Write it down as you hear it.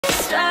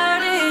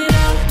started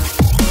out.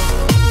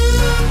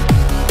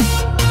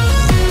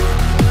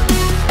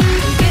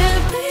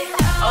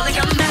 Only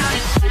come out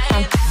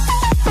at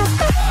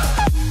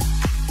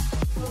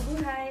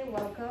Mabuhay!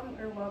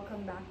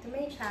 Welcome back to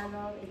my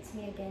channel. It's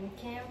me again,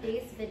 Kim.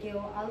 Today's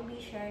video, I'll be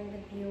sharing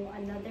with you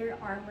another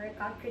arm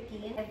workout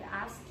routine. I've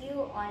asked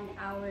you on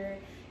our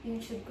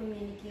YouTube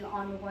community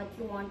on what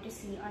you want to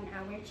see on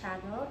our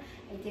channel.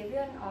 I gave you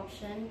an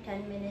option,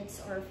 10 minutes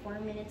or 4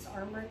 minutes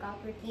arm workout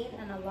routine,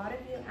 and a lot of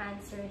you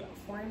answered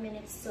 4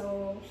 minutes.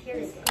 So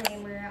here's a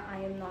disclaimer, I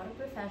am not a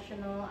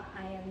professional,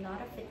 I am not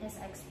a fitness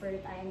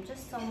expert, I am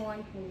just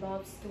someone who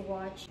loves to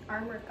watch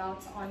arm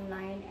workouts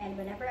online, and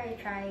whenever I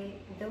try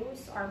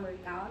those arm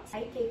workouts,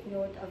 I take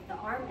note of the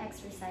arm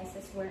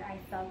exercises where I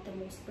felt the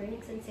most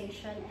burning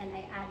sensation and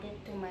I add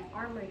it to my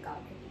arm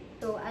workout routine.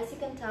 So as you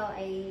can tell,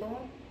 I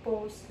don't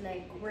post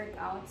like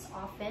workouts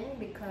often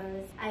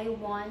because I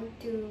want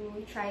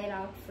to try it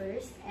out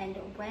first, and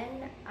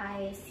when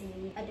I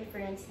see a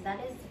difference, that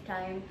is the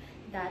time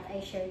that I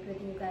share it with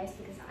you guys,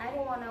 because I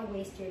don't want to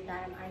waste your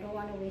time, I don't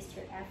want to waste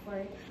your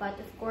effort. But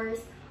of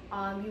course,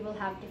 you will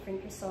have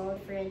different results,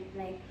 different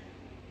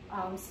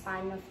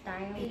span of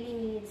time. It really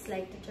needs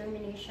like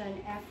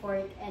determination,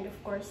 effort, and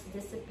of course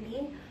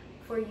discipline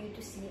for you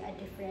to see a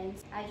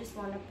difference. I just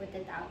want to put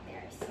it out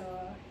there, so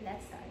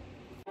let's start.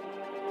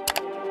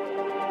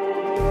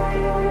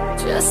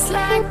 just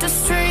like the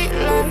street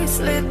lights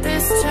lit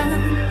this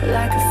town,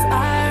 like a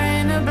fire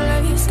in a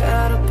blaze,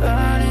 gotta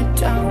burn it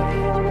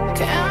down.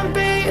 Can't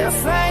be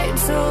afraid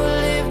to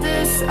leave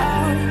this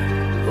out.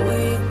 We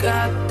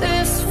got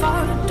this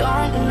far,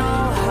 don't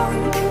know how.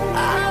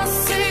 I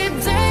see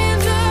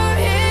danger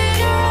in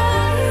your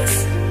eyes,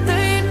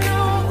 they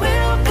know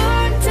we'll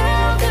burn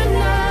down the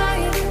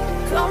night.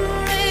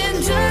 Coming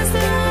just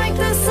like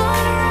the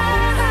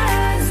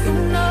sunrise, you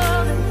know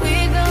that we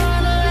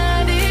gonna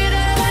light it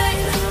up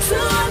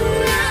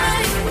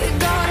tonight. We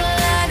gonna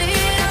light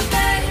it up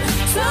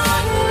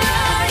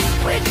tonight.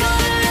 We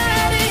gonna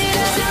light it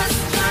up just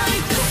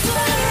like the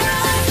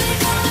sunrise. We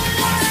gonna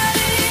light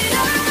it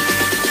up.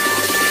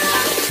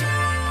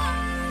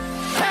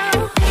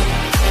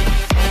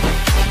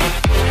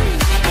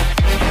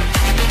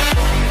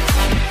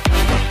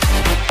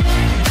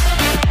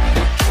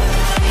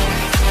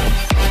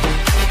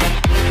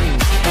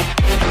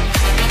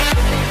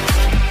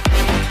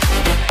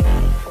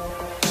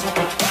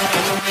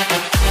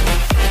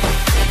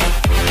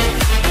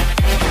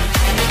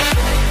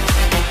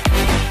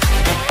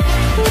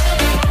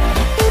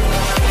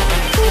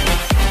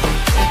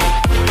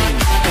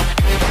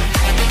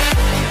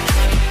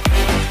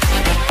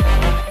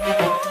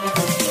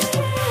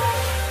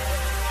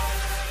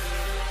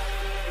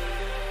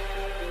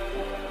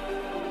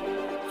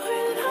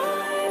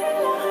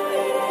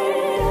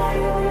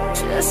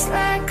 Just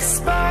like a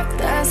spark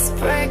that's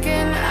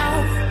breaking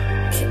out,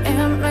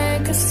 can't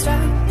make a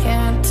stop,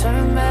 can't